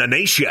lineup in the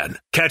nation.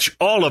 Catch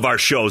all of our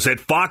shows at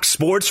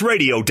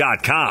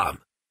foxsportsradio.com.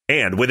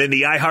 And within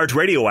the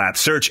iHeartRadio app,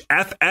 search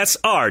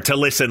FSR to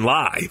listen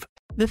live.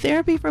 The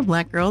Therapy for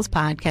Black Girls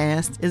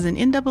podcast is an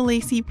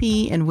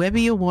NAACP and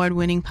Webby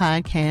Award-winning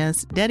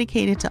podcast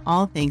dedicated to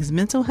all things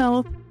mental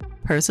health,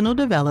 personal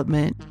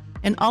development,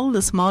 and all of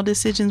the small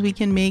decisions we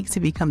can make to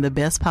become the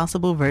best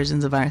possible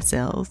versions of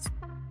ourselves.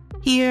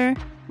 Here,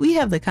 we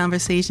have the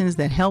conversations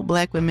that help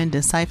Black women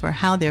decipher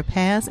how their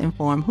past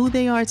inform who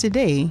they are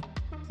today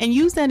and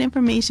use that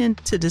information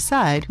to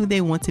decide who they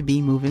want to be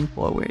moving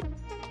forward.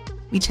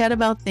 We chat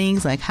about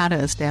things like how to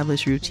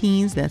establish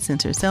routines that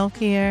center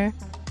self-care,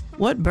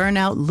 what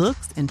burnout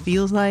looks and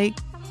feels like,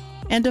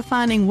 and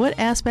defining what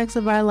aspects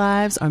of our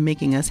lives are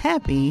making us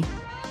happy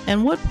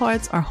and what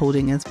parts are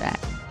holding us back.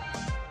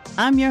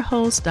 I'm your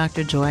host,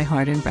 Dr. Joy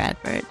Harden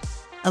Bradford,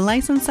 a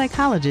licensed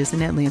psychologist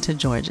in Atlanta,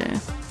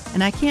 Georgia,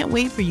 and I can't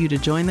wait for you to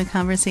join the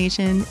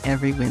conversation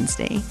every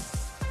Wednesday.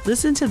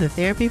 Listen to the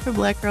Therapy for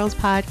Black Girls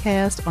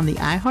podcast on the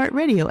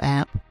iHeartRadio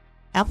app,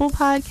 Apple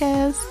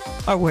Podcasts,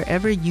 or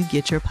wherever you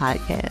get your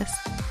podcasts.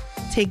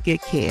 Take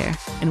good care,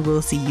 and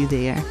we'll see you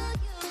there.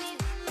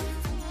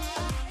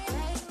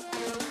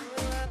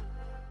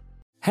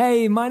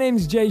 Hey, my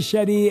name's Jay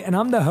Shetty, and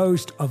I'm the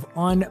host of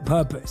On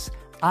Purpose.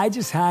 I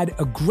just had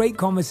a great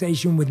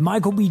conversation with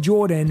Michael B.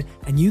 Jordan,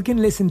 and you can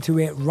listen to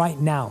it right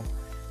now.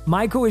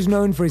 Michael is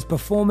known for his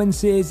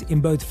performances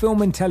in both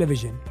film and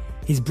television.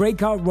 His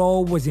breakout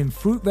role was in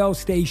Fruitvale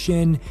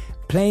Station,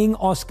 playing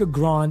Oscar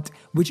Grant,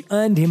 which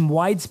earned him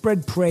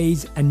widespread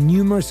praise and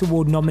numerous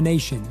award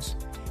nominations.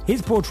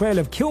 His portrayal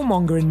of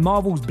Killmonger in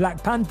Marvel's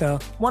Black Panther,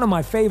 one of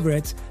my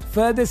favorites,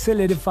 further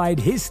solidified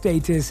his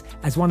status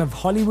as one of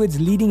Hollywood's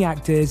leading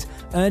actors,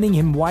 earning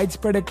him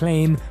widespread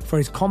acclaim for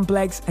his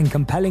complex and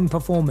compelling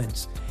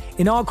performance.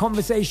 In our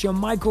conversation,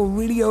 Michael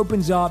really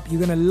opens up.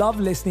 You're going to love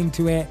listening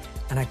to it,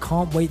 and I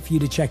can't wait for you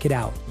to check it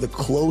out. The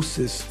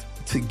closest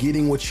to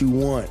getting what you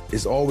want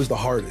is always the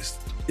hardest.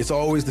 It's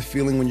always the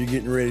feeling when you're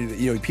getting ready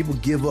to, people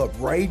give up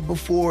right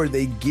before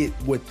they get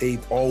what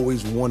they've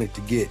always wanted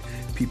to get.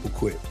 People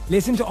quit.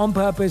 Listen to On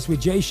Purpose with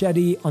Jay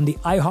Shetty on the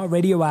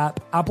iHeartRadio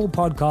app, Apple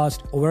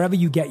Podcast, or wherever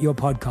you get your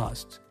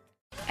podcasts.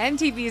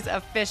 MTV's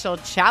official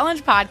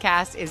Challenge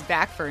podcast is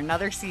back for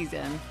another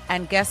season.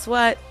 And guess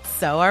what?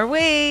 So are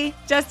we.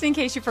 Just in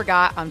case you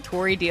forgot, I'm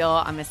Tori Deal.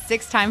 I'm a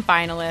 6-time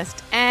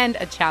finalist and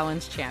a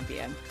Challenge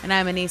champion. And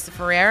I'm Anissa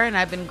Ferreira, and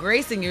I've been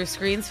gracing your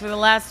screens for the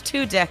last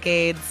 2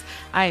 decades.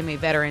 I am a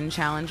veteran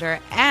challenger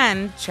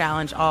and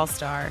Challenge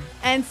All-Star.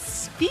 And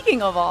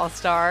speaking of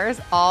All-Stars,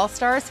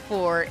 All-Stars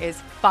 4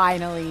 is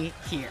finally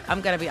here.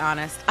 I'm going to be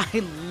honest. I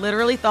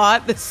literally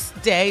thought this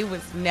day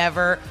was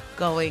never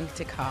going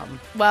to come.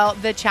 Well,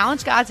 the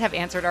Challenge gods have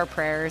answered our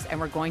prayers, and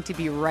we're going to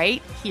be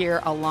right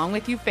here along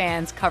with you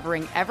fans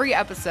covering every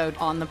episode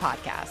on the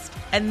podcast.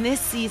 And this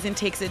season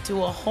takes it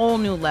to a whole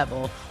new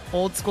level.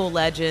 Old school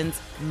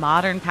legends,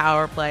 modern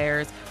power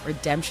players,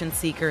 redemption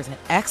seekers, and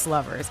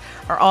ex-lovers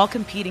are all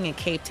competing in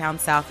Cape Town,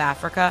 South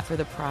Africa for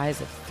the prize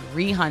of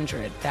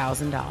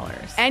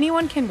 $300,000.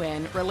 Anyone can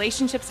win,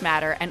 relationships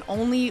matter, and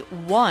only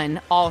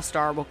one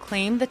All-Star will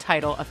claim the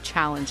title of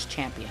Challenge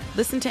champion.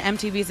 Listen to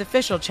MTV's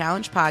official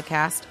Challenge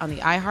podcast on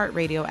the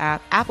iHeartRadio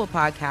app, Apple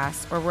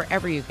Podcasts, or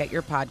wherever you get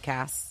your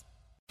podcasts.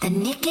 The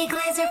Nikki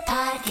Glaser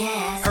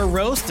Podcast. Her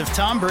roast of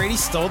Tom Brady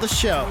stole the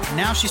show.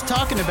 Now she's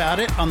talking about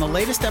it on the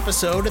latest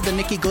episode of the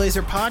Nikki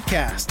Glaser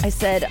Podcast. I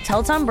said,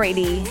 tell Tom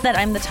Brady that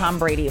I'm the Tom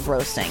Brady of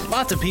roasting.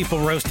 Lots of people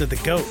roasted the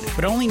GOAT,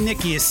 but only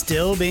Nikki is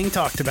still being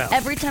talked about.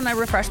 Every time I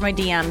refresh my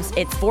DMs,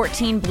 it's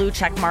 14 blue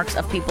check marks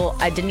of people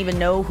I didn't even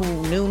know who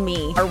knew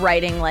me are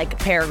writing like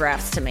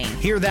paragraphs to me.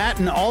 Hear that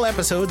in all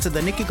episodes of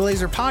the Nikki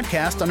Glaser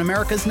Podcast on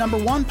America's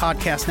 #1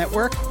 podcast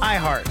network,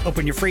 iHeart.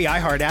 Open your free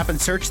iHeart app and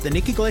search the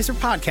Nikki Glaser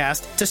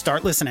Podcast to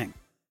start listening.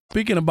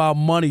 Speaking about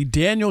money,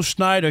 Daniel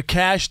Snyder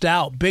cashed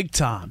out big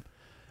time.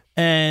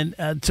 And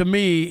to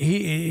me,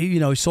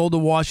 he sold the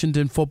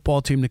Washington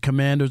football team, the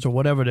Commanders or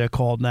whatever they're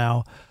called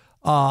now.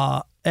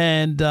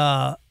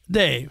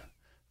 Dave,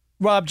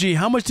 Rob G,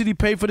 how much did he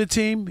pay for the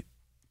team?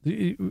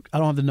 I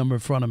don't have the number in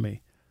front of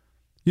me.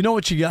 You know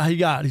what he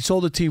got? He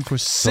sold the team for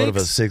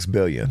 $6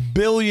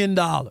 billion.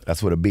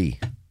 That's with a B.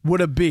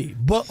 With a B.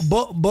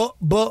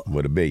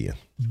 With a billion.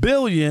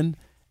 Billion.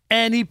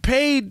 And he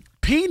paid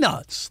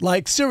peanuts.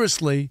 Like,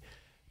 seriously,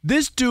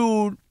 this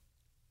dude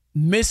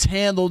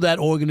mishandled that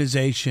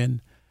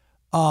organization.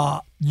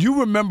 You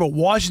remember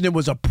Washington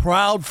was a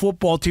proud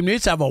football team. They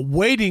used to have a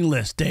waiting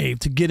list, Dave,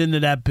 to get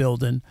into that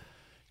building.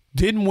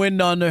 Didn't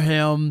win under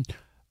him.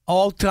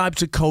 All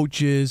types of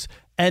coaches.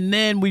 And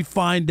then we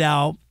find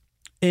out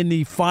in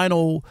the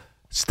final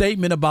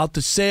statement about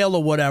the sale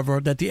or whatever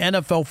that the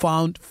NFL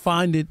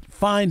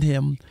fined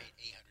him.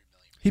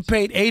 He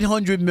paid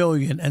 $800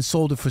 million and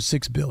sold it for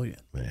 $6 billion.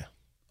 Yeah.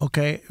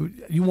 Okay,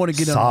 you want to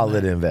get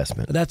solid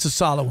investment. That's a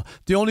solid one.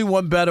 The only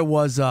one better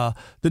was the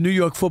New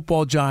York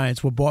Football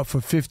Giants were bought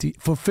for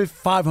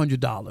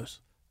 $500,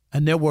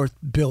 and they're worth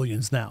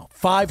billions now.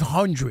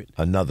 $500.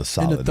 Another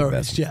solid in the 30s,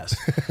 investment. Yes.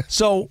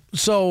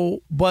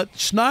 But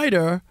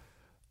Schneider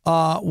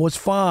was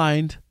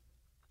fined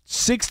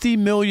 $60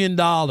 million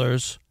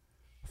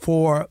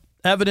for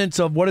evidence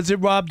of, what is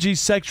it, Rob G,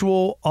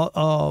 sexual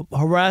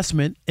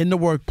harassment in the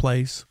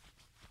workplace.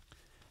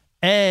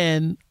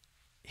 And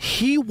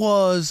he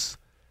was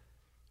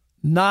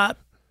not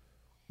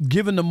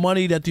given the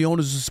money that the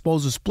owners were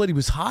supposed to split. He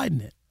was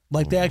hiding it.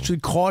 Like, they actually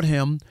caught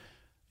him,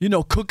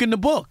 cooking the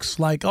books.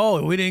 Like,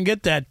 oh, we didn't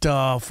get that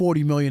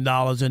 $40 million,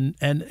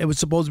 and it was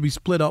supposed to be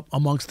split up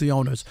amongst the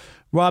owners.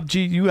 Rob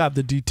G, you have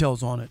the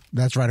details on it.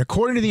 That's right.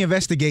 According to the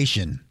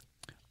investigation,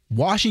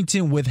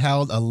 Washington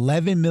withheld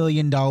 $11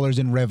 million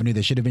in revenue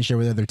that should have been shared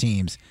with other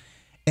teams,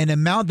 an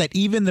amount that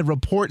even the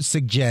report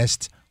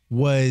suggests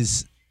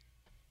was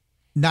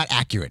not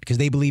accurate because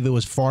they believe it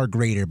was far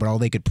greater, but all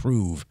they could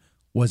prove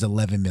was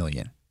 $11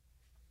 million.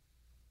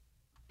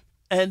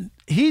 And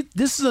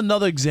this is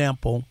another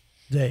example,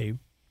 Dave,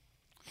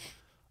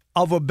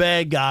 of a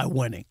bad guy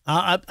winning.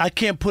 I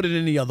can't put it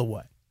any other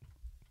way.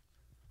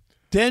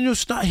 Daniel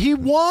Snyder, he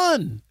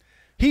won.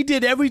 He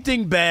did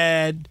everything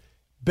bad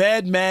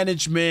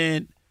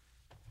management,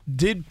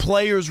 did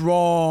players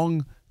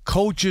wrong,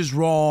 coaches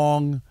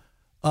wrong,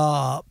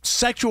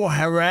 sexual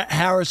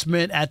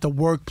harassment at the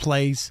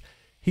workplace.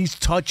 He's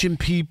touching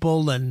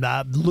people and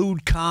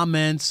lewd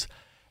comments,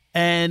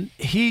 and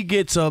he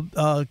gets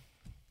a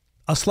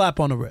slap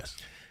on the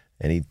wrist.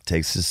 And he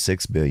takes his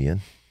 $6 billion,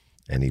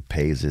 and he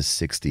pays his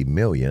 $60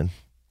 million,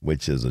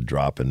 which is a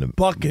drop in the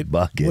bucket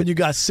when you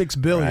got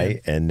 $6 billion.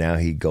 Right? And now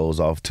he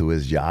goes off to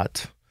his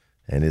yacht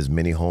and his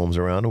many homes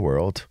around the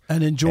world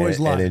and enjoys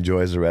life. And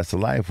enjoys the rest of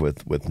life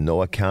with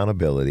no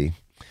accountability.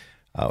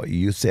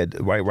 You said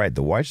right.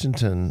 The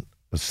Washington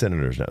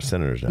Senators now.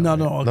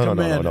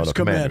 The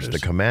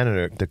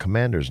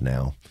Commanders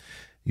now.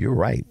 You're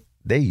right.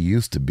 They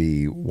used to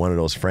be one of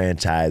those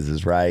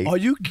franchises, right?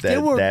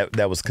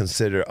 That was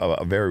considered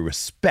a very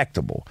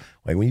respectable.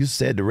 Like when you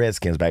said the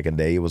Redskins back in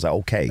the day, it was like,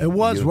 okay. It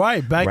was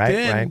back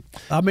then. Right.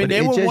 I mean,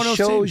 they were one of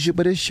those teams.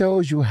 But it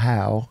shows you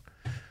how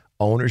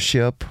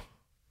ownership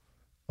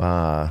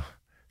can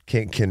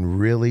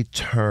really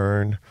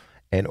turn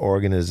an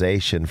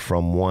organization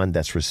from one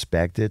that's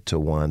respected to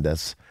one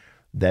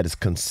that is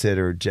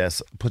considered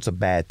just puts a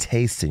bad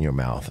taste in your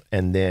mouth.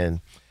 And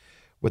then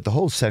with the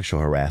whole sexual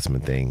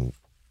harassment thing,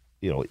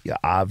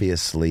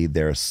 obviously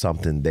there's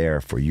something there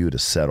for you to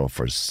settle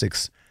for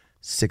 $60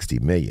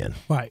 million.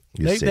 Right.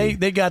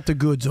 They got the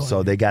goods on.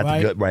 So they got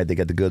the good. Right. They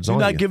got the goods on.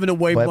 You're not giving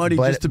away money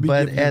just to be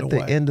giving it away.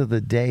 But at the end of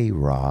the day,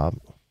 Rob,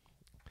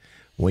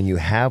 when you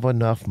have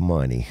enough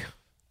money,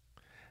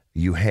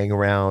 you hang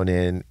around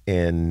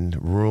in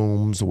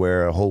rooms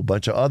where a whole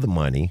bunch of other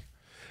money,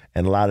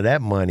 and a lot of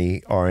that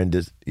money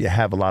you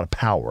have a lot of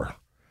power,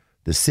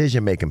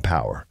 decision-making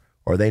power,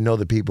 or they know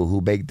the people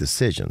who make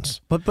decisions.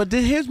 But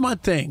here's my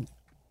thing.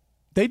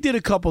 They did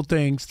a couple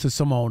things to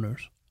some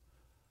owners.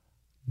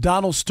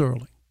 Donald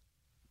Sterling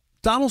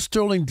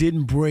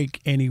didn't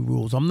break any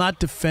rules. I'm not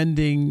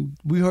defending.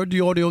 We heard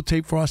the audio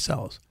tape for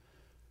ourselves.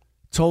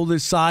 Told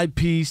his side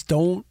piece,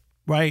 don't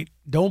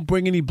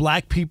bring any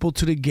black people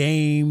to the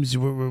games.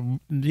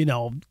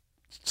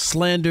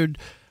 Slandered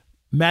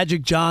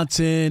Magic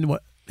Johnson.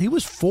 He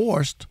was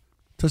forced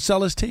to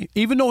sell his team,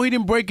 even though he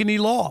didn't break any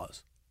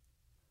laws.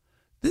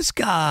 This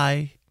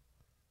guy,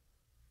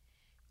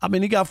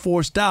 he got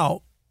forced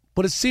out,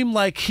 but it seemed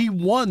like he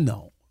won,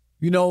 though.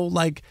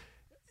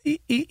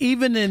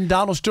 Even in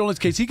Donald Sterling's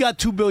case, he got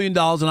 $2 billion,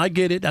 and I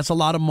get it. That's a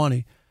lot of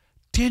money.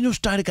 Daniel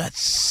Snyder got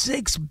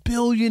 $6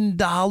 billion.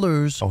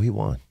 Oh, he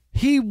won.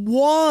 He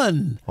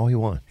won. Oh, he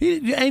won.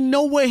 He ain't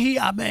no way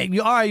all right,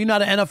 you're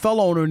not an NFL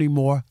owner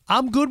anymore.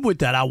 I'm good with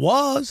that. I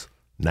was.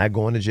 Not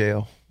going to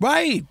jail.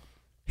 Right.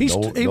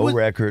 No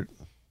record.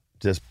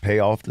 Just pay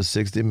off the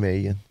 $60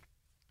 million.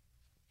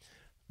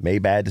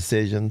 Made bad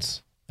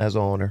decisions as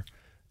owner.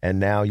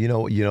 And now, you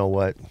know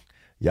what?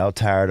 Y'all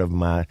tired of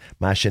my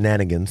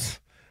shenanigans.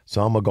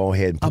 So I'm going to go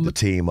ahead and put the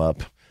team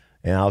up.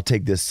 And I'll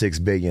take this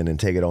 $6 billion and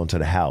take it on to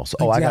the house.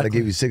 Oh, exactly. I got to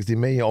give you $60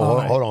 million? Oh,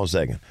 hold on a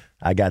second.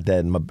 I got that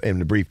in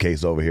the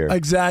briefcase over here.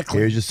 Exactly.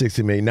 Here's your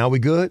 $60 million. Now we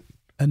good?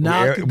 And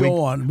now I can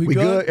go on. We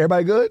good?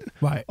 Everybody good?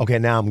 Right. Okay,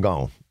 now I'm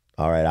gone.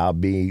 All right, I'll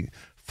be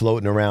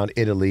floating around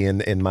Italy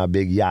in my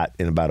big yacht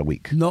in about a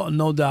week.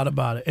 No doubt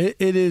about it.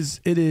 It is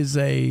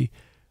a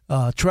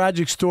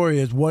tragic story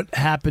as what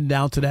happened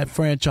down to that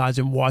franchise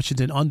in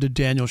Washington under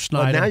Daniel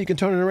Snyder. But now you can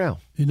turn it around.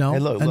 Hey,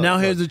 look,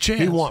 here's the chance.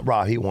 He won,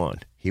 Rob. He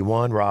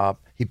won, Rob.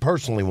 He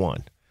personally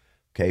won,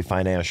 okay,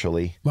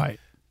 financially. Right.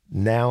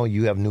 Now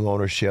you have new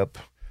ownership.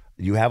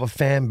 You have a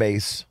fan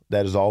base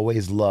that has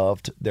always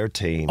loved their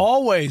team.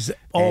 Always.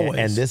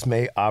 And this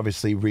may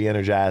obviously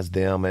re-energize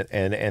them.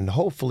 And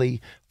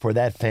hopefully for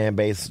that fan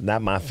base,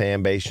 not my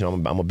fan base,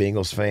 I'm a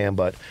Bengals fan,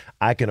 but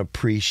I can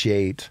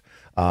appreciate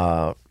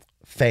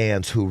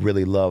fans who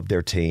really love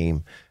their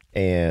team.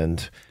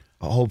 And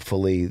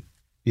hopefully,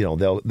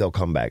 they'll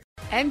come back.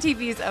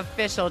 MTV's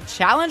official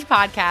Challenge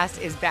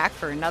podcast is back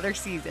for another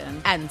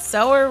season. And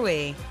so are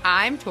we.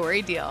 I'm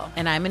Tori Deal.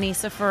 And I'm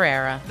Anissa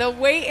Ferreira. The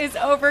wait is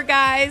over,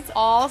 guys.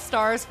 All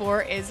Stars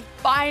 4 is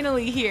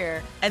finally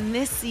here. And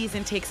this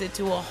season takes it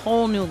to a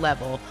whole new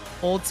level.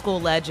 Old school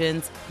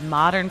legends,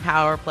 modern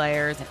power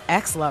players, and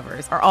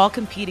ex-lovers are all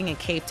competing in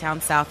Cape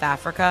Town, South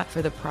Africa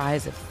for the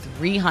prize of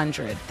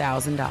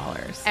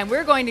 $300,000. And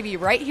we're going to be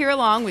right here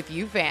along with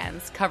you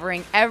fans,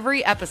 covering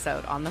every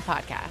episode on the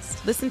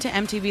podcast. Listen to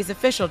MTV's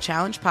official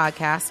Challenge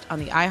podcast on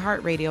the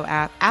iHeartRadio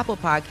app, Apple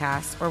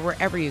Podcasts, or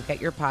wherever you get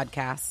your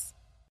podcasts.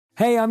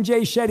 Hey, I'm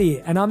Jay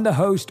Shetty, and I'm the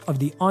host of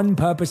the On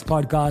Purpose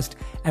podcast,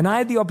 and I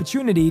had the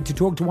opportunity to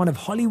talk to one of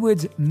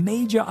Hollywood's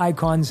major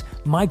icons,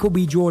 Michael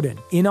B. Jordan.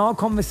 In our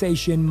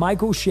conversation,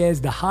 Michael shares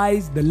the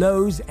highs, the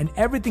lows, and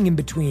everything in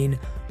between,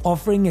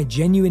 offering a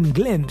genuine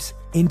glimpse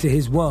into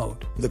his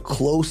world. The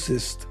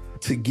closest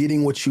to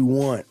getting what you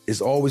want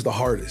is always the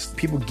hardest.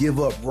 People give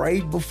up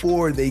right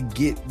before they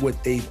get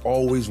what they've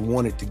always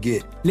wanted to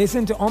get.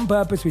 Listen to On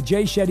Purpose with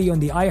Jay Shetty on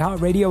the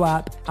iHeartRadio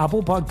app,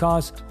 Apple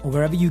Podcasts, or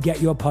wherever you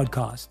get your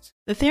podcasts.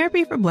 The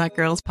Therapy for Black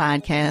Girls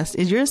podcast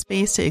is your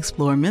space to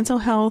explore mental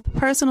health,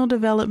 personal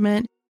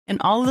development,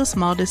 and all of the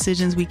small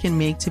decisions we can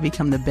make to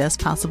become the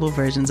best possible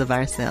versions of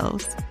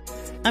ourselves.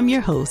 I'm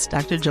your host,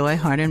 Dr. Joy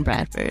Harden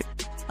Bradford,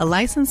 a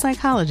licensed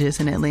psychologist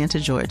in Atlanta,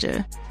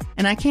 Georgia,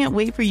 and I can't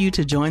wait for you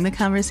to join the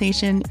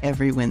conversation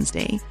every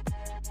Wednesday.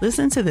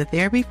 Listen to the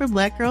Therapy for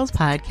Black Girls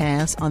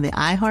podcast on the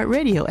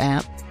iHeartRadio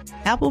app,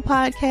 Apple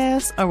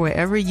Podcasts, or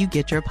wherever you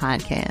get your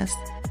podcasts.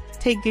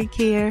 Take good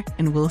care,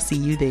 and we'll see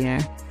you there.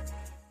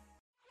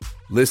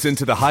 Listen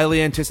to the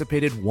highly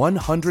anticipated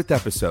 100th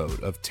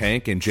episode of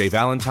Tank and Jay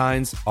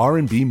Valentine's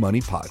R&B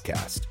Money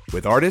podcast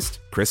with artist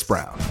Chris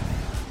Brown.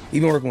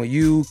 even working with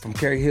you, from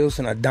Kerry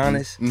Hilson,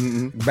 Adonis.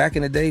 Back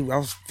in the day, I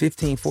was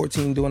 15,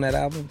 14 doing that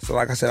album. So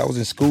like I said, I was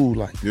in school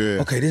like,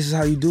 okay, this is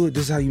how you do it.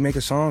 This is how you make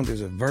a song.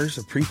 There's a verse,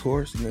 a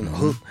pre-chorus, and then a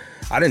hook.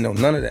 I didn't know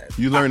none of that.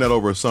 You learned that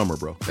over a summer,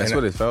 bro. That's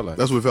what it felt like.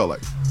 That's what it felt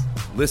like.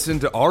 Listen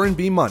to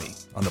R&B Money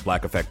on the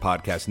Black Effect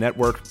Podcast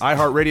Network,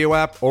 iHeartRadio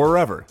app, or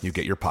wherever you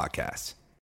get your podcasts.